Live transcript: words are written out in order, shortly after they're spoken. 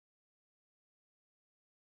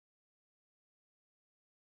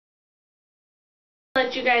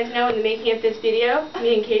Let you guys know in the making of this video,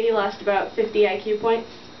 me and Katie lost about 50 IQ points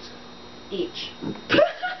each.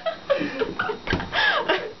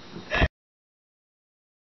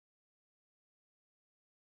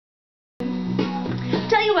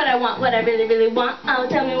 Tell you what I want, what I really, really want. Oh,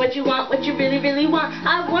 tell me what you want, what you really, really want.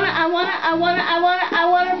 I wanna,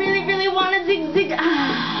 really, really wanna zig zig.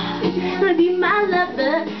 Wanna be my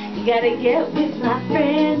lover. You gotta get with my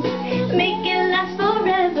friends. Make it last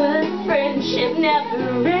forever. Friendship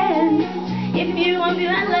never ends. If you want to be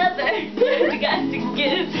my lover, you got to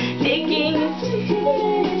give, taking.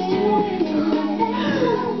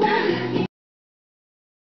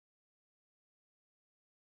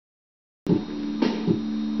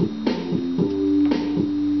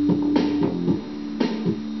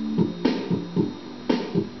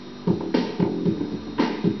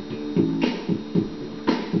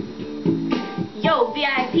 Yo,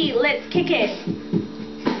 VIP, let's kick it.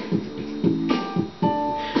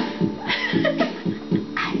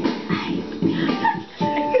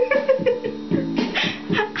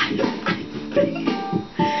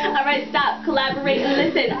 Alright, stop, collaborate and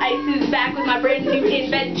listen. Ice is back with my brand new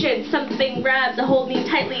invention. Something grabs a hold me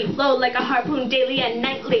tightly, flow like a harpoon daily and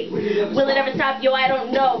nightly. Will it ever stop? Yo, I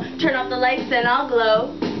don't know. Turn off the lights and I'll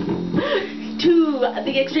glow. To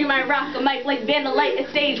the extreme I rock a mic like Vandalite, a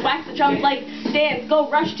stage, wax the drums like dance, go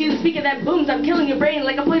rush to the speaker that booms, I'm killing your brain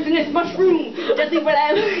like a poisonous mushroom, deadly when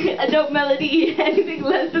I a dope melody, anything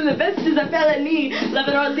less than the best is a felony, love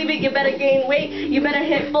it or leave it, you better gain weight, you better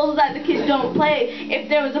hit bullseye, the kids don't play, if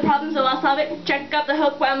there was a problem so I'll solve it, check out the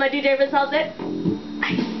hook while my DJ resolves it.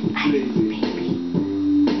 Ice, ice, baby,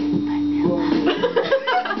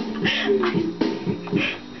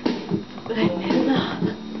 vanilla.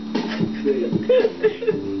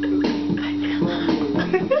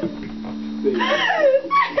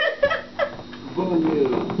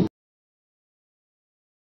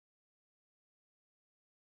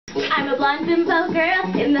 I'm a blonde bimbo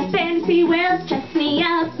girl in the fantasy world. Dress me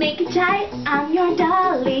up, make it tight. I'm your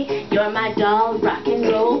dolly. You're my doll, rock and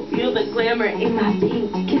roll. Feel the glamour in my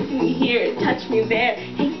pink. Kiss me here, touch me there.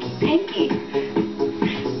 Hanky panky.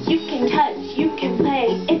 You can touch, you can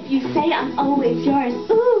play. If you say I'm always yours,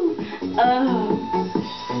 ooh, oh.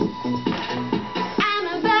 I'm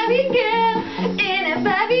a Barbie girl in a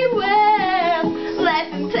Barbie world.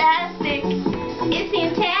 Life's fantastic, it's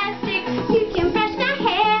fantastic. You can brush my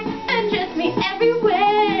hair and dress me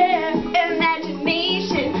everywhere.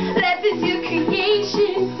 Imagination, life is your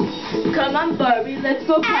creation. Come on Barbie, let's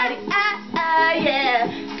go party. Yeah.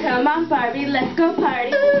 Come on Barbie, let's go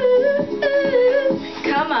party. Ooh, ooh.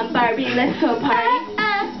 Come on Barbie, let's go party.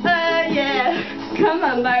 Yeah. Come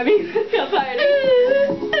on Barbie, let's go party.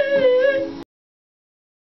 Ooh, ooh.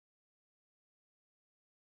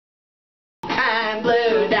 I'm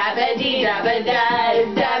blue, dabba dee dabba die,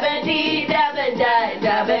 dabba dee dabba die,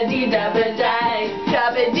 dabba dee dabba die,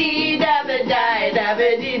 dabba dee dabba die, dabba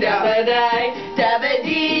dee dabba die, dabba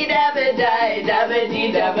dee dabba die, dabba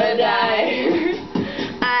dee dabba die.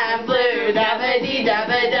 I'm blue, dabba dee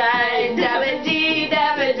dabba die, dabba dee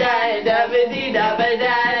dabba die, dabba dee dabba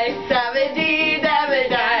die, dabba dee dabba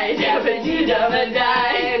die, dabba dee dabba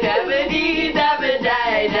die, dabba dee dabba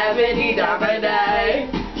die, dabba dee dabba die.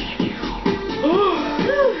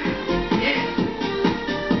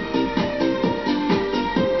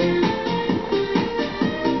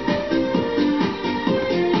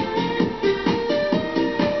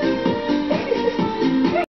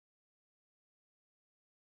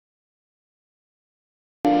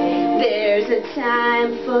 There's a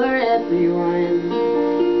time for everyone,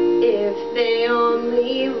 if they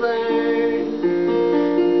only learn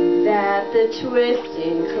that the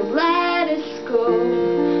twisting kaleidoscope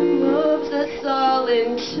moves us all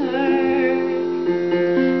in turn.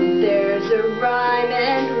 There's a rhyme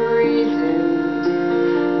and reason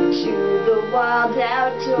to the wild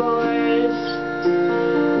outdoors,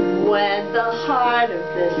 when the heart of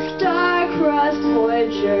the star-crossed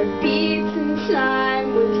Voyager beats in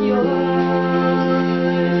time with yours.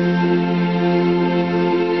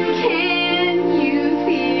 Can you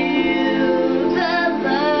feel the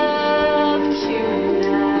love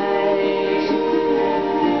tonight?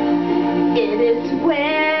 It is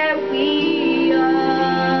where we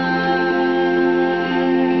are.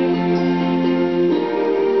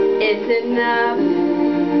 It's enough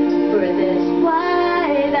for this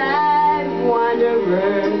wide-eyed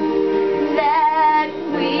wanderer that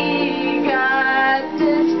we got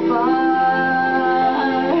this far.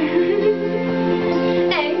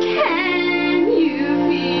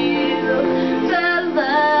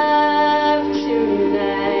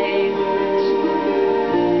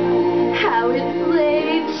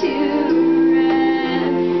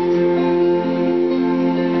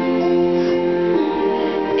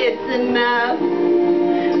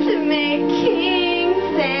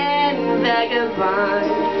 vagabond.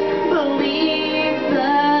 Believe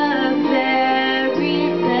the very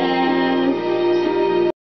best.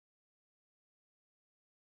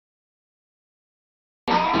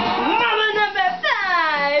 Mama number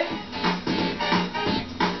 5.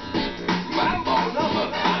 Mambo number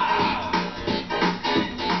 5.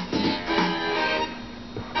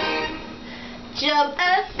 Jump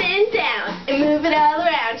up and down and move it all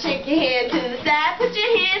around. Shake your hand to the side, put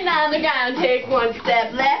your hand on the ground. Take one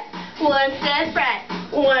step left, one step right,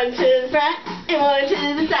 one to the front and one to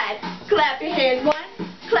the side. Clap your hands once,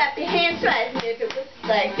 clap your hands twice. And if it looks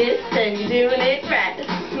like this, then you're doing it right.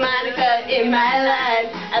 Monica in my life,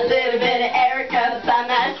 a little bit of Erica by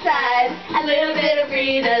my side, a little bit of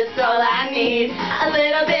Rita's all I need, a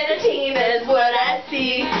little bit of Tina's what I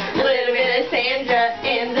see, a little bit of Sandra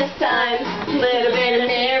in the sun, a little bit of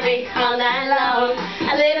Mary all night long,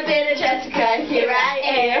 a little bit of Jessica, here I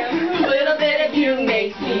am, a little bit of you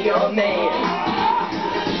makes me your man.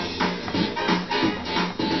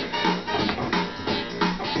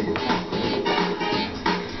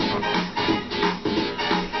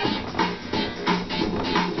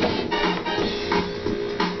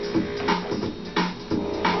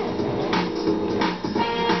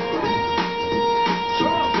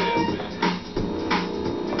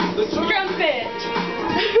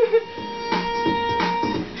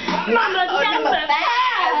 Mama number 5.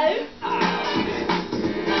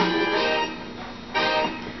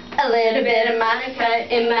 A little bit of Monica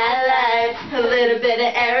in my life, a little bit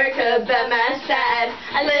of Erica by my side,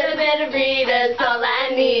 a little bit of Rita's all I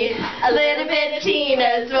need, a little bit of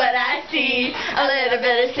Tina's what I see, a little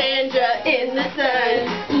bit of Sandra in the sun,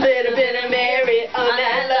 a little bit of Mary all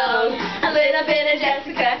night long, a little bit of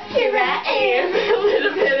Jessica, here I am, a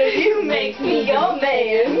little bit of you makes me your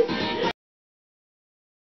man.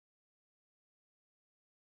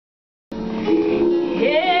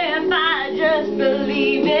 If I just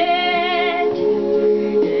believe it,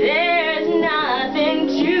 there's nothing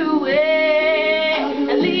to it. I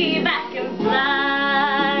believe I can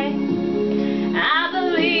fly. I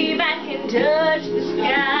believe I can touch the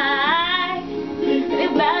sky.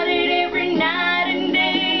 Think about it every night and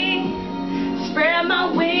day. Spread my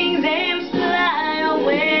wings and fly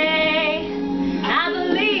away. I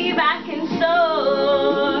believe I can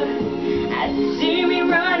soar. I see me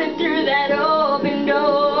running through that open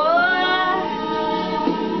door.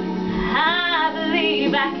 I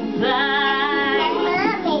believe I can fly.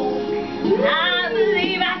 I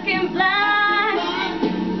believe I can fly.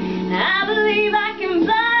 I believe I can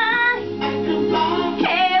fly.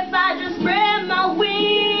 If I just spread my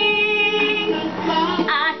wings,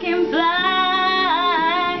 I can fly.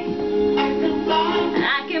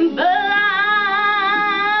 I can fly.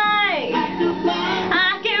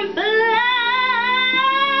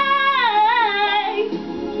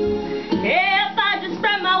 If I just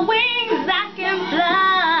spread my wings, I can fly.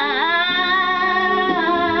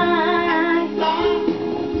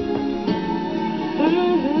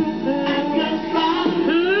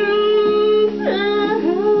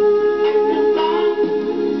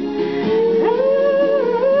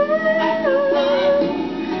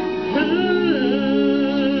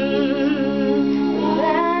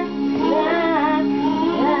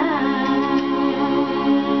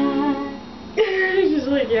 She's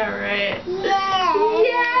like, yeah, right. Yay,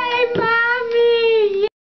 Mommy!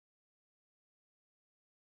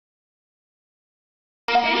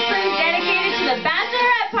 This one's dedicated to the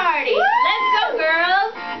bachelorette party. Let's go,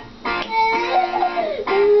 girls!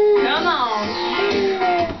 Come on.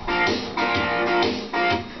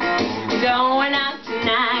 Going out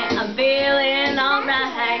tonight, I'm feeling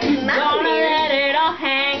alright. Gonna let it all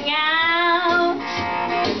hang out.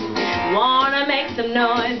 Wanna make some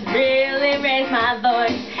noise, really raise my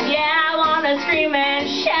voice. Yeah, I wanna scream and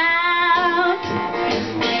shout.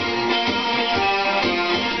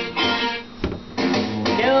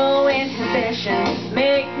 No inhibitions,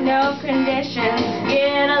 make no conditions.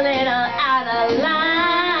 Get a little out of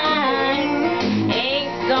line.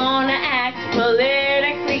 Ain't gonna act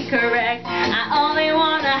politically correct. I only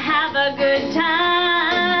wanna have a good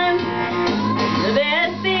time. The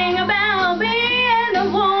best thing about being a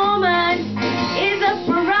woman is a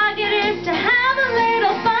prerogative to have a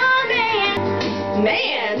little fun. And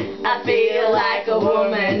man, I feel like a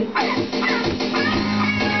woman.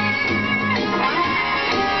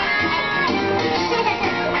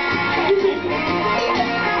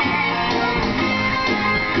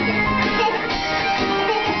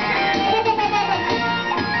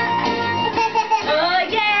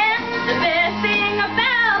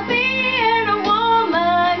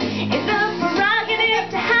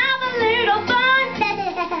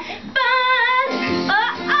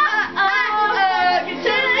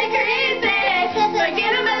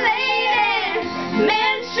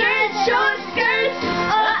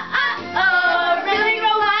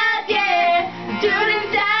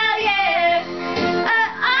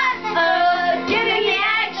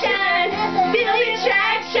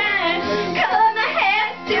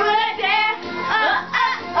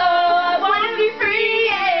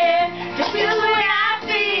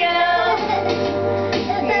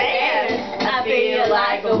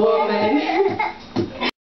 What's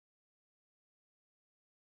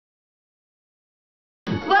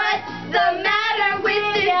the matter with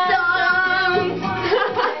this song?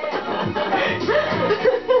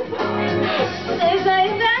 There's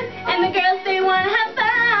always fun, and the girls they wanna have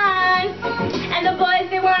fun, and the boys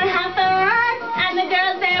they wanna have fun, and the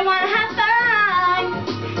girls they wanna have fun.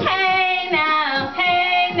 Hey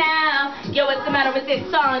now, yo, what's the matter with this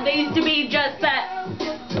song? They used to be just that.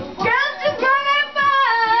 Girls just wanna have fun.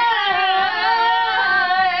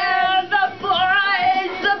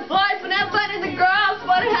 The boys wanna have fun, and the girls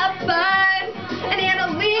wanna have fun, and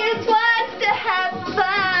Annalise wants to have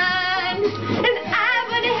fun, and I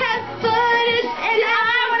wanna have fun, and I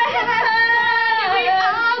wanna have fun, and we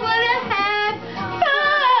all wanna have fun.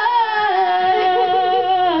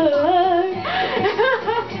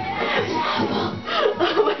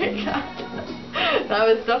 Oh my god. That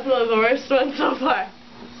was definitely the worst one so far.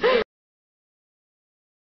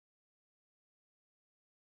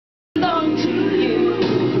 Belong to you.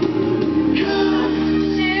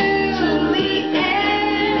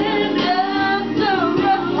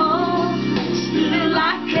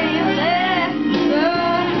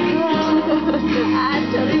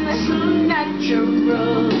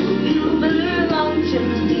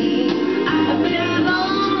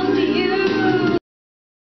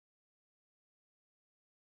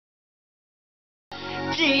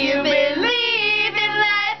 Do you believe in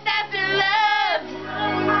life after love?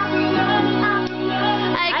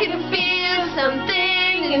 I can feel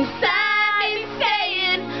something inside me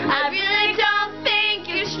saying, I really don't think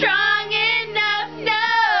you're strong enough. No.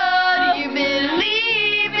 Do you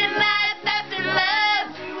believe in life after love?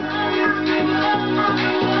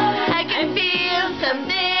 I can feel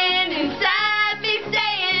something inside me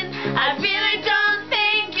saying, I really don't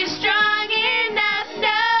think you're strong enough.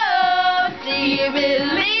 No. Do you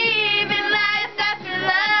believe in life after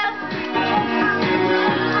love?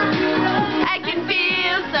 I can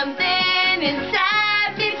feel something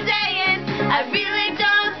inside me saying, I really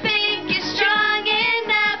don't think you're strong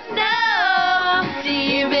enough. No. Do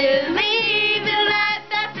you believe in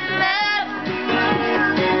life after love?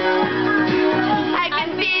 I can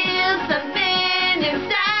feel something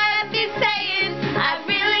inside me saying, I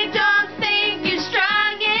really don't think you're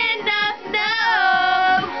strong enough. No.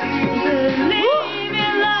 Believe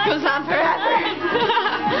in life. Goes on forever.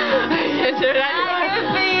 I can't do it anymore.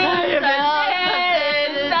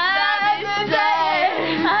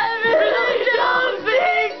 I really don't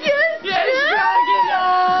think you're strong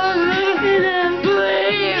enough.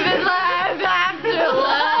 Believe in life after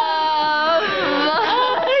love.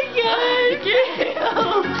 I can't feel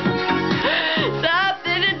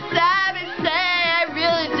something inside me say I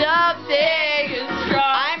really don't think it's strong.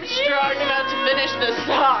 I'm strong enough to finish this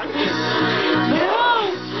song.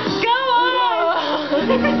 Go on.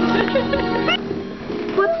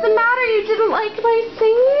 What's the matter? You didn't like my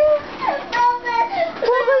singing?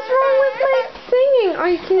 What was wrong with my singing? Oh,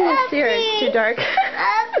 you can't even see her. It's too dark.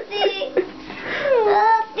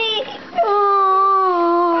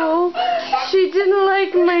 Oh, she didn't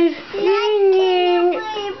like my singing.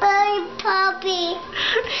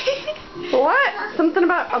 What? Something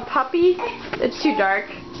about a puppy? It's too dark.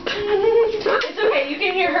 It's okay. You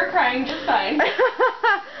can hear her crying just fine.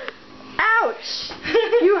 Ouch!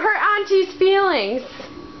 You hurt Auntie's feelings.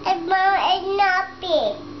 I'm a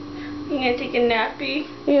nappy. You gonna take a nappy?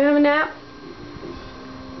 You have a nap?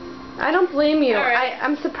 I don't blame you. All right.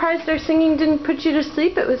 I'm surprised our singing didn't put you to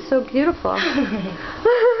sleep. It was so beautiful.